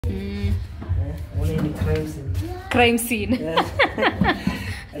crime scene. Crime scene.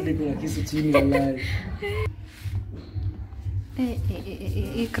 Hadi kuna kisu chini wallahi.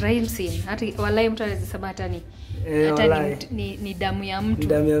 Crime scene. Hata wallahi mtu anaweza sema hata ni damu ya mtu.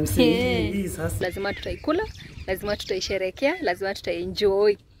 Damu ya msee. Hii sasa lazima tutaikula, lazima tutaisherehekea, lazima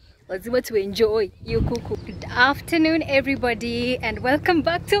tutaenjoy. Lazima to enjoy you kuku. Good afternoon everybody and welcome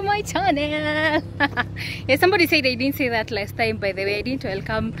back to my channel. Yeah, somebody said I didn't say that last time, by the way. I didn't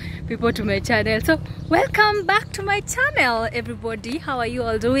welcome people to my channel. So welcome back to my channel everybody. How are you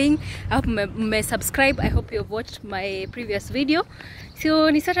all doing? I hope you may subscribe. I hope you've watched my previous video. So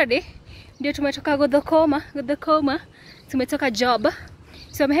ni Saturday ndio tumetoka Godhokoma, tumetoka job.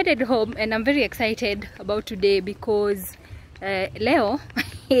 So I'm headed home and I'm very excited about today because Leo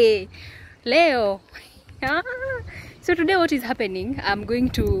so today what is happening, I'm going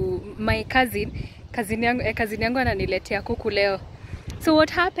to my cousin yangu ananiletea kuku leo. So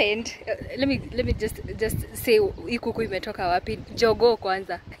what happened, let me just say hii kuku imetoka wapi. Jogo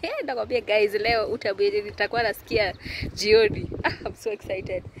kwanza. Nakwambia guys, leo utabiri nitakuwa nasikia jioni. I'm so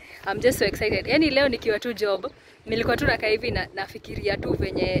excited. I'm just so excited. Yani leo nikiwa tu job, nilikuwa tu nakaa hivi nafikiria tu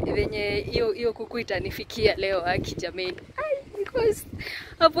venye hiyo kuku itanifikia leo jamani. Because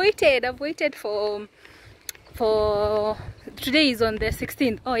I've waited for today is on the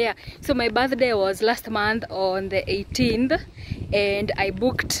 16th. Oh yeah, so my birthday was last month on the 18th and I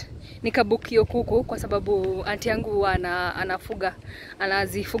nikabook hiyo kuku kwa sababu aunti yangu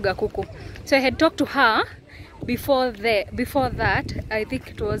anazifuga kuku. So I had talked to her before that. I think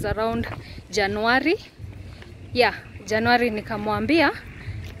it was around January. Yeah, January nikamwambia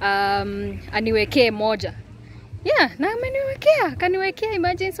aniwekee moja. Yeah, na kaniwekea,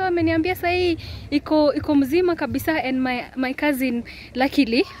 imagine. So ameniambia sahi iko mzima kabisa and my cousin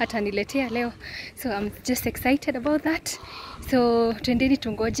luckily ataniletea leo. So I'm just excited about that. So twendeni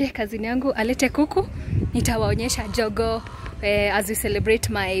tungoje cousin yangu alete kuku. Nitawaonyesha jogo as we celebrate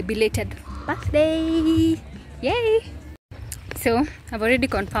my belated birthday. Yay! So I've already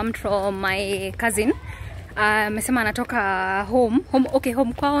confirmed from my cousin. Amesema anatoka home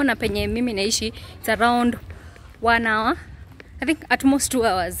kwao na penye mimi naishi. It's around 1 hour, I think at most 2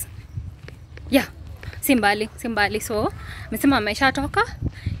 hours. Yeah, simbali. So amesema ameshatoka,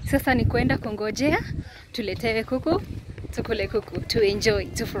 sasa ni kwenda kungojea tuletewe kuku, tukule kuku, to enjoy,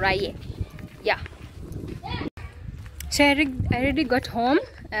 tufurahie. Yeah. So I already got home,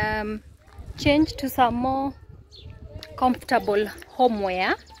 changed to some more comfortable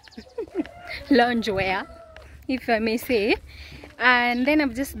homeware, loungewear, if I may say. And then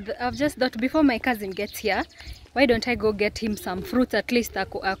I've just thought before my cousin gets here, why don't I go get him some fruits, at least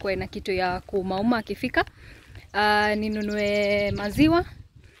akwe na kitu ya kumauma akifika. Ninunue maziwa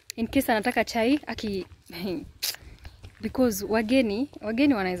in case anataka chai because wageni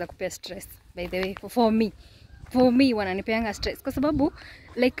wanaweza kupea stress, by the way. For me wananipeanga stress kwa sababu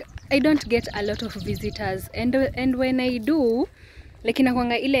like I don't get a lot of visitors and when I do, like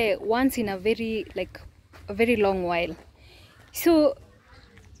inakuanga ile once in a very long while. So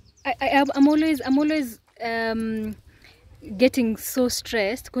I'm always getting so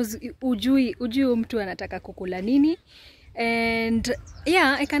stressed because ujui mtu anataka kukula nini. And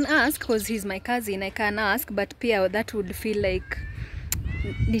yeah, I can ask because he's my cousin, I can ask, but pia that would feel like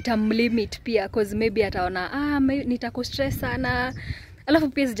nitamlimit pia because maybe ataona nitakustress sana, alafu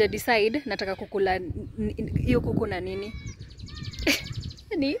pia sija decide nataka kukula hiyo kuku na nini.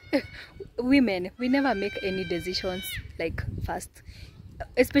 Women, we never make any decisions like fast,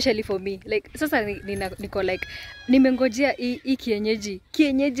 especially for me. Like sasa niko like nimengojea hii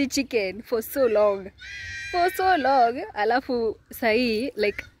kienyeji chicken for so long, alafu sahi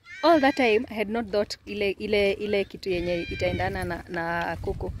like all that time I had not thought ile kitu yenye itaendana na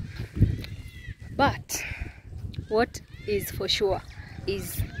kuku. But what is for sure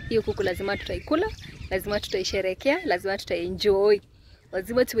is hiyo kuku lazima tutaikula, lazima tutaisherehekea, lazima tutaenjoy.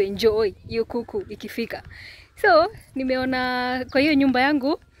 Lazima to enjoy hiyo kuku ikifika. So nimeona kwa hiyo nyumba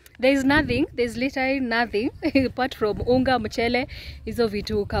yangu there's literally nothing apart from unga, mchele, hizo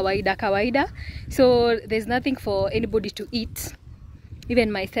vitu kawaida. So there's nothing for anybody to eat,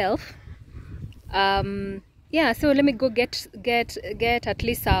 even myself. Yeah, so let me go get at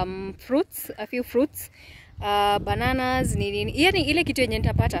least some fruits, a few fruits, bananas, nini. Yani ile kitu yenye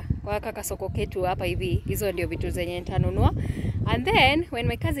nitapata kwa kaka soko ketu hapa hivi, hizo ndio vitu zenye nitanunua. And then when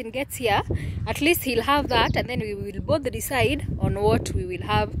my cousin gets here, at least he'll have that, and then we will both decide on what we will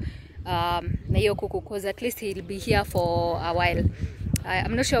have na hiyo kuku, because at least he'll be here for a while.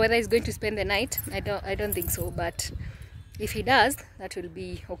 I'm not sure whether he's going to spend the night. I don't think so, but If he does, that will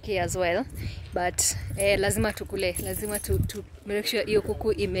be okay as well. But lazima tukule, lazima to make sure hiyo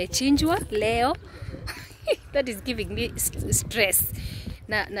kuku imechinjwa leo. That is giving me stress.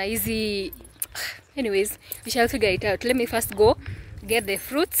 Na easy. Anyways, we shall figure it out. Let me first go get the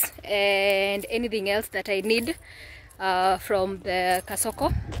fruits and anything else that I need from the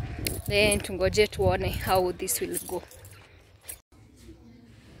kasoko. Then tungoje tuone how this will go.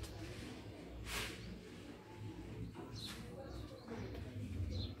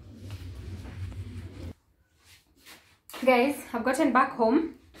 Guys, I've gotten back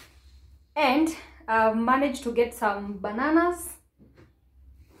home and I've managed to get some bananas.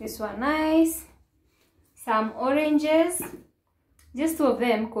 This one nice. Some oranges. Just 2 of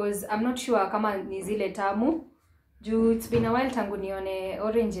them because I'm not sure kama ni zile tamu. It's been a while tangu nione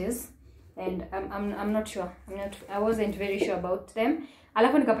oranges and I'm not sure. I wasn't very sure about them.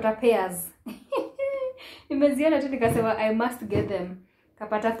 Alafu nikapata pears. Nimeziona tu nikasema I must get them.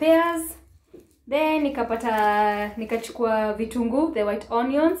 Kapata pears. Then nikachukua vitungu, the white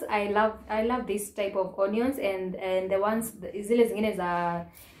onions. I love this type of onions and the ones zile zingine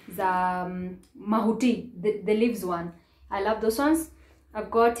za mahuti, the leaves one. I love those ones. I've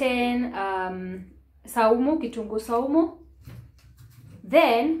gotten saumu, kitungu saumu.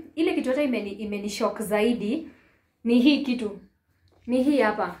 Then ile kitu hata imeni shock zaidi ni hii kitu. Ni hii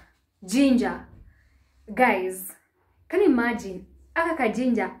hapa, ginger. Guys, can you imagine aka ka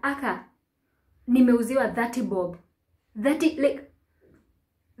ginger aka nimeuziwa 30 bob. 30 like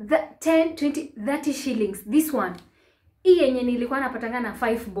 10, 20, 30 shillings. This one. Hii yenye nilikuwa napatanga na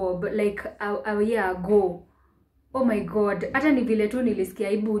 5 bob like a year ago. Oh my god. Hata ni vile tu nilisikia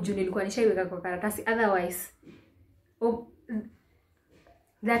aibu juu nilikuwa nishaiweka kwa karatasi. Otherwise,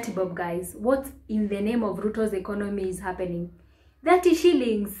 30 bob guys. What in the name of Ruto's economy is happening? 30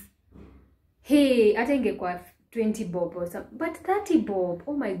 shillings. Hey, hata ingekuwa 20 bob or something. But 30 bob.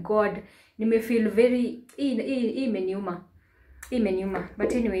 Oh my god. Nime feel very imeniuma.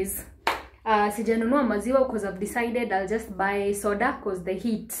 But anyways, sijanunua maziwa because I've decided I'll just buy soda because the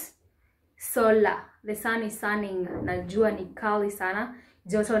heat. Solar. The sun is sunning. Najua ni kali sana.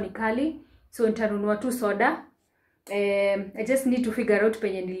 Joto ni kali. So nitanunua tu soda. I just need to figure out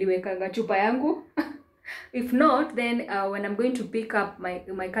penye niliweka chupa yangu. If not, then when I'm going to pick up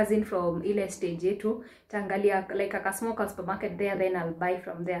my cousin from ile stage yetu, tangalia like a small supermarket there, then I'll buy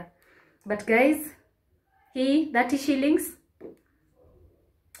from there. But guys, 30 shillings.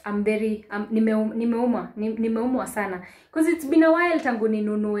 I'm very nimeumwa sana because it's been a while tangu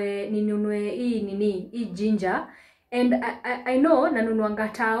ninunue hii ginger, and I know nanunuanga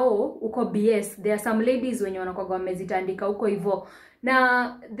tao uko BS. There are some ladies wenye wanakuwa wamezitandika uko hivyo.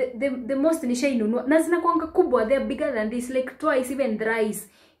 Na the most nishainunua na zinakuanga kubwa, they're bigger than this, like twice even thrice.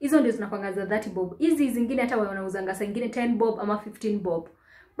 Hizo ndio zinakuanga za 30 bob. Hizi zingine hata wanauzanga saa nyingine 10 bob ama 15 bob.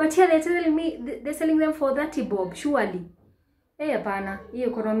 But here they're selling them for 30 bob, surely. Hapana, hii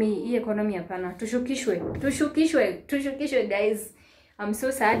economy hapana. Tushukishwe guys. I'm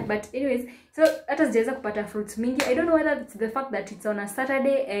so sad, but anyways, so hata sijaweza kupata fruits mingi. I don't know whether it's the fact that it's on a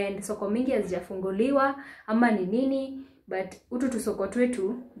Saturday and soko mingi hazijafunguliwa ama ni nini, but utu tusoko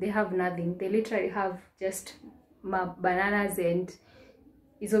twetu, they have nothing. They literally have just bananas and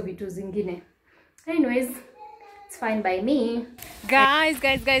hizo vitu zingine. Anyways, it's fine by me. Guys.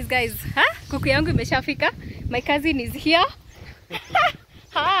 Kuku yangu imeshafika. My cousin is here.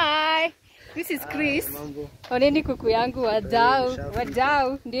 Hi. This is Chris. Oneni kuku yangu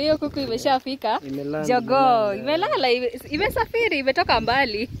wajau. Ndio hiyo kuku imeshafika. Jogo. Imelala, imesafiri, imetoka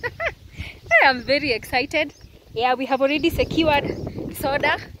mbali. I am very excited. Yeah, we have already secured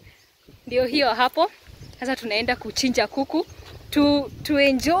soda. Ndio hiyo hapo. Sasa tunaenda kuchinja kuku to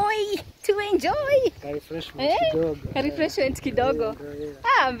enjoy. Refreshment kidogo.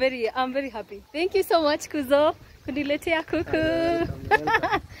 I'm very happy. Thank you so much Kuzo. Kuniletea kuku.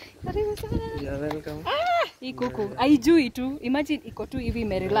 You're welcome. Hii kuku haijui tu, imagine iko tu hivi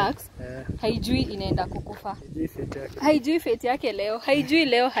imerelax. Haijui inaenda kukufa. Haijui fate yake leo. Haijui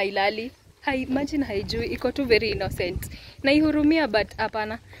leo hailali. Imagine haijui, iko tu very innocent. Naihurumia but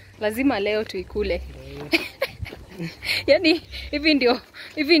hapana, lazima leo tuikule. Yani even ndio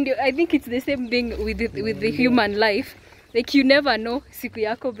I think it's the same thing with the human life. Like you never know siku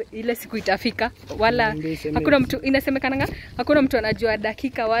yako ile siku itafika, wala hakuna mtu inasemekana hakuna mtu anajua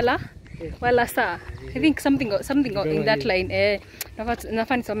dakika wala saa. I think something in that line.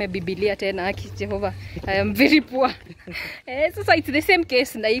 Nafaa nisome Biblia tena haki Jehova. I am very poor. So it's the same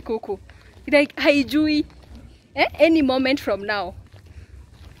case na hii kuku. Like haijui any moment from now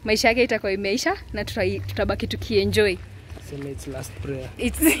maisha yake itakuwa imeisha na tutabaki tukienjoy. Sema it's last prayer.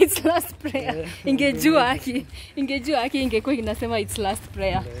 It's last prayer. Yeah. Ingejua haki ingekuwa inasema it's last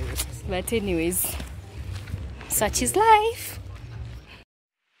prayer. Yes. But anyways, such is life.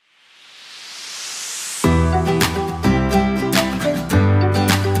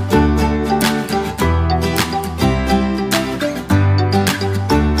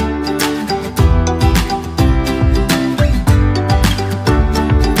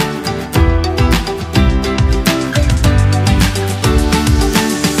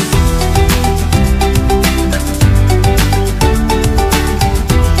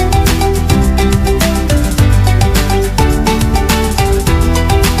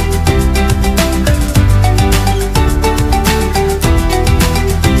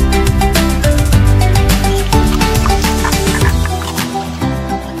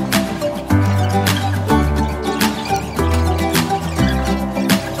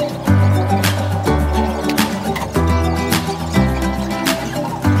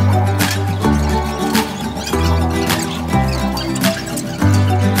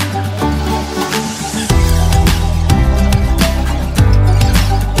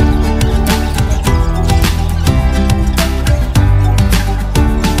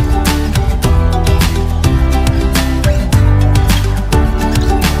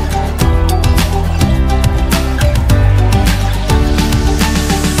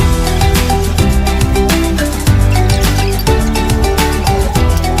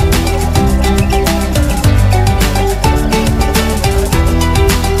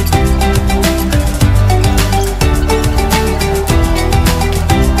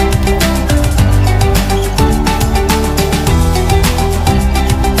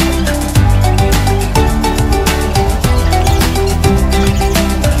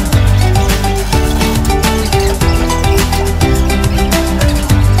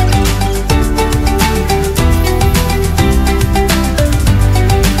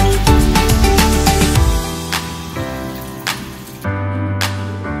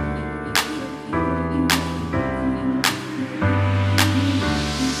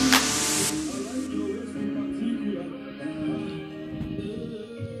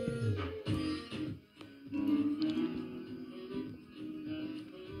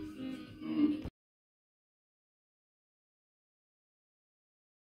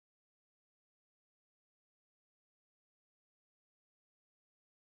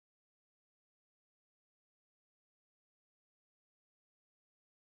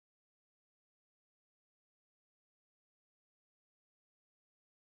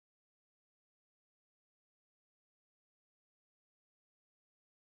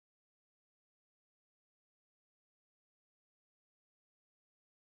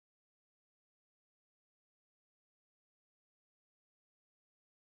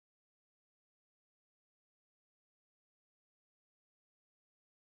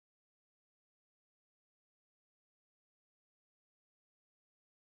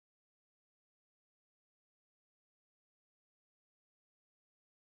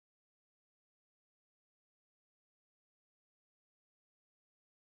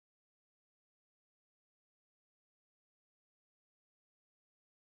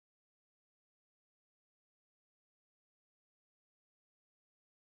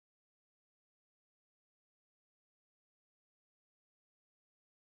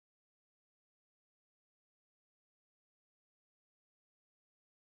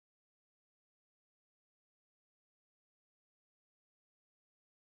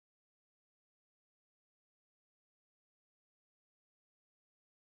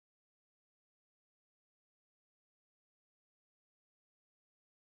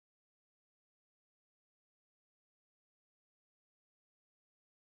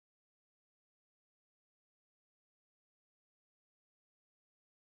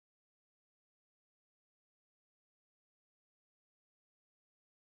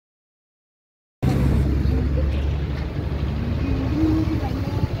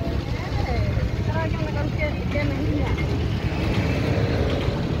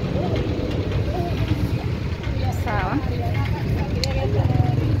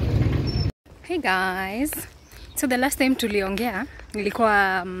 Hey guys, so the last time tuliongea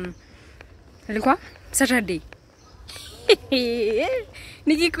ilikuwa Saturday.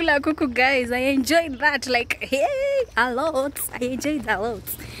 Nikikula kuku guys, I enjoyed that like a lot. I enjoyed a lot.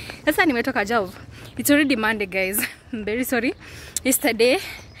 Sasa nimetoka job. It's already Monday guys. I'm very sorry. Yesterday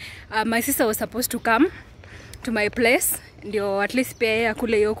my sister was supposed to come to my place ndio at least pia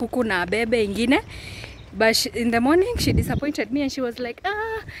akule hiyo kuku na bebe ingine. But in the morning she disappointed me and she was like,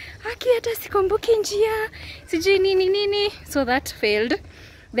 haki hata sikumbuki njia, sijui nini. So that failed.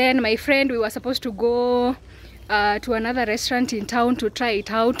 Then my friend, we were supposed to go to another restaurant in town to try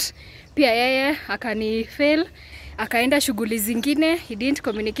it out. Pia yeye akani fail, akaenda shughuli zingine. He didn't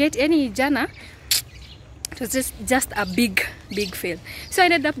communicate any jana. It was just a big fail. So I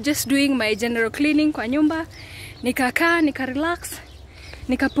ended up just doing my general cleaning kwa nyumba. Nikakaa, nika-relax,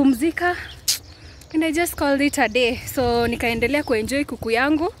 nikapumzika, and I just called it a day. So nikaendelea kuenjoy kuku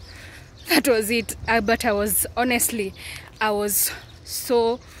yangu. That was it. But I was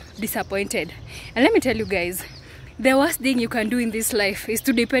so disappointed. And let me tell you guys, the worst thing you can do in this life is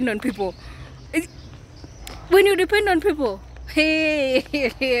to depend on people. When you depend on people,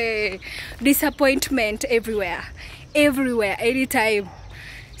 hey, disappointment everywhere, anytime.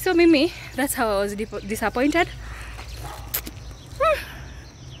 So Mimi, that's how I was disappointed.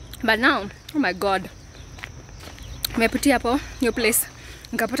 But now, oh my god, nimepitia hapo new place,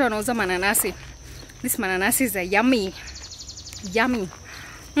 nikapata wanauza mananasi. These mananasis are yummy.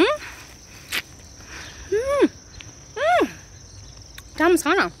 Tamu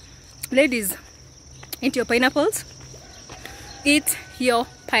sana. Ladies, eat your pineapples. Eat your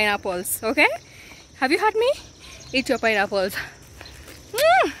pineapples, okay? Have you heard me? Eat your pineapples.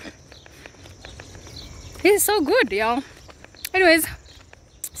 This is so good, y'all. Anyways,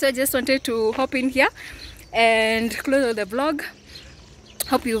 so I just wanted to hop in here and close the vlog.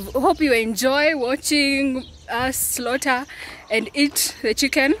 Hope you enjoy watching us slaughter and eat the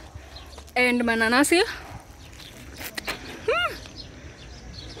chicken and mananasi.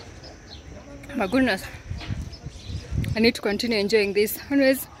 My goodness, I need to continue enjoying this.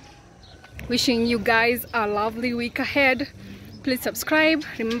 Anyways, wishing you guys a lovely week ahead. Please subscribe,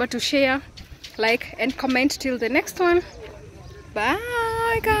 remember to share, like and comment till the next one.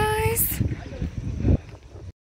 Bye guys.